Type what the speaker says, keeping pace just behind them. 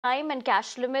time and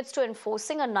cash limits to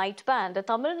enforcing a night ban, the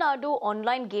Tamil Nadu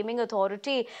Online Gaming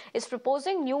Authority is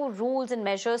proposing new rules and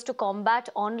measures to combat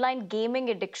online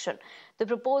gaming addiction. The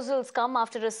proposals come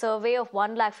after a survey of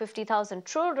 150,000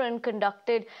 children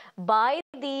conducted by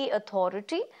the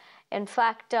authority. In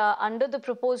fact, under the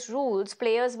proposed rules,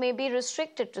 players may be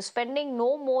restricted to spending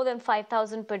no more than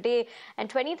 5,000 per day and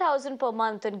 20,000 per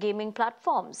month on gaming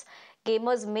platforms.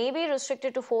 Gamers may be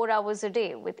restricted to 4 hours a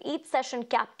day, with each session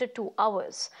capped at 2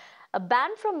 hours. A ban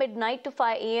from midnight to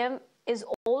 5 a.m. is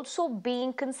also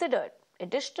being considered.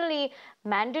 Additionally,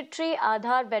 mandatory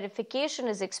Aadhaar verification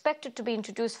is expected to be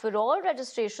introduced for all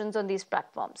registrations on these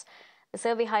platforms. The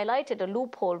survey highlighted a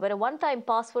loophole where a one-time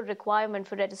password requirement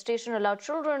for registration allowed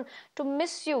children to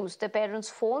misuse their parents'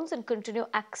 phones and continue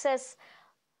access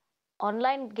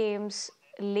online games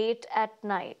late at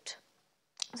night.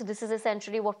 So this is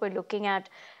essentially what we're looking at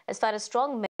as far as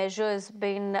strong measures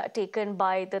being taken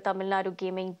by the Tamil Nadu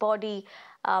gaming body.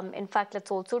 In fact, let's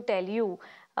also tell you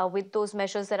with those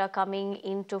measures that are coming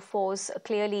into force,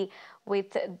 clearly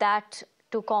with that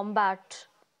to combat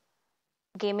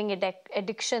gaming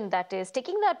addiction, that is.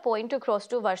 Taking that point across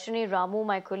to Varshini Ramu,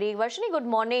 my colleague. Varshini, good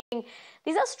morning.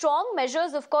 These are strong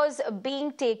measures, of course,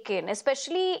 being taken,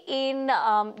 especially in,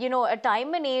 a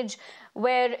time and age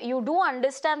where you do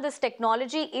understand this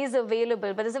technology is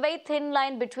available, but there's a very thin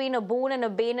line between a boon and a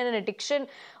bane and an addiction.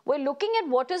 We're looking at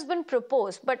what has been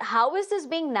proposed, but how is this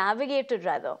being navigated,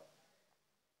 rather?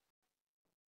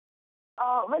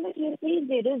 Well, if you see,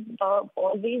 there is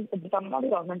always the Tamil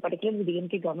Nadu government, particularly the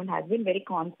DMK government, has been very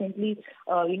constantly,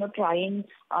 trying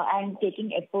and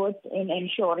taking efforts in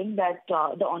ensuring that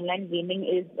the online gaming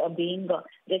is being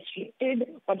restricted.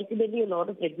 Particularly, a lot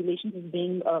of regulations is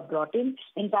being brought in.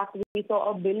 In fact, we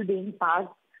saw a bill being passed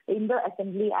in the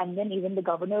assembly, and then even the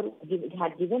governor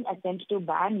had given assent to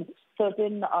ban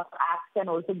certain acts and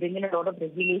also bring in a lot of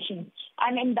regulations.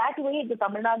 And in that way, the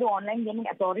Tamil Nadu Online Gaming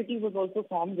Authority was also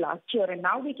formed last year. And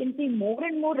now we can see more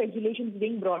and more regulations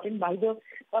being brought in by the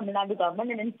Tamil Nadu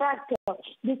government. And in fact,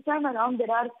 this time around,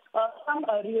 there are some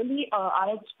really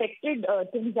unexpected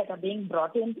things that are being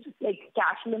brought in, like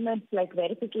cash limits, like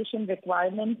verification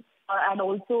requirements, and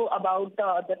also about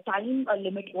the time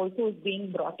limit also is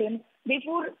being brought in.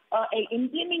 Therefore,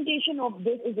 implementation of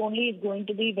this is going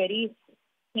to be very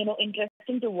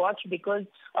interesting to watch, because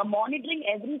monitoring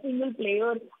every single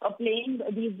player playing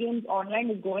these games online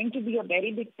is going to be a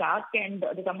very big task, and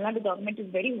the Tamil Nadu government is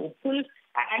very hopeful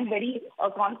and very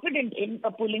confident in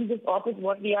pulling this off, is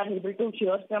what we are able to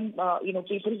hear from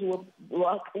people who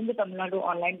work in the Tamil Nadu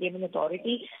Online Gaming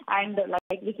Authority. And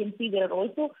like we can see, there are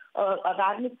also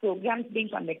awareness programs being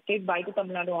conducted by the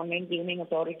Tamil Nadu Online Gaming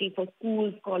Authority for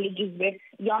schools, colleges, where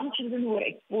young children who are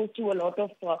exposed to a lot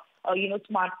of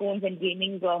smartphones and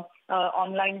gaming,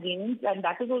 online games, and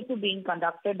that is also being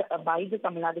conducted by the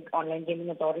Tamil Nadu Online Gaming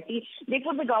Authority.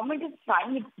 Therefore, the government is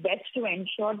trying its best to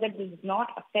ensure that this does not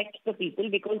affect the people,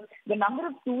 because the number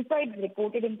of suicides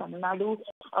reported in Tamil Nadu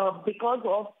because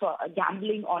of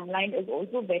gambling online is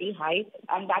also very high,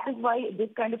 and that is why this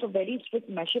kind of a very strict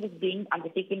measure is being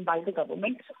undertaken by the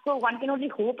government. So one can only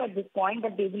hope at this point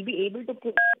that they will be able to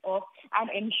pull it off and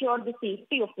ensure the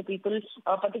safety of the people,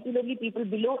 particularly people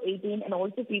below 18, and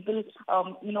also people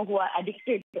who are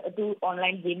addicted to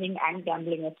online gaming and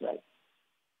gambling as well.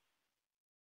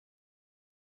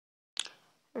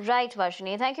 Right,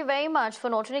 Varshini. Thank you very much for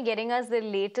not only getting us the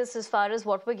latest as far as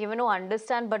what we're given to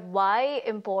understand, but why,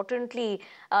 importantly,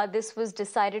 this was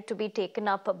decided to be taken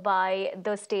up by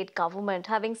the state government.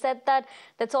 Having said that,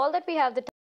 that's all that we have the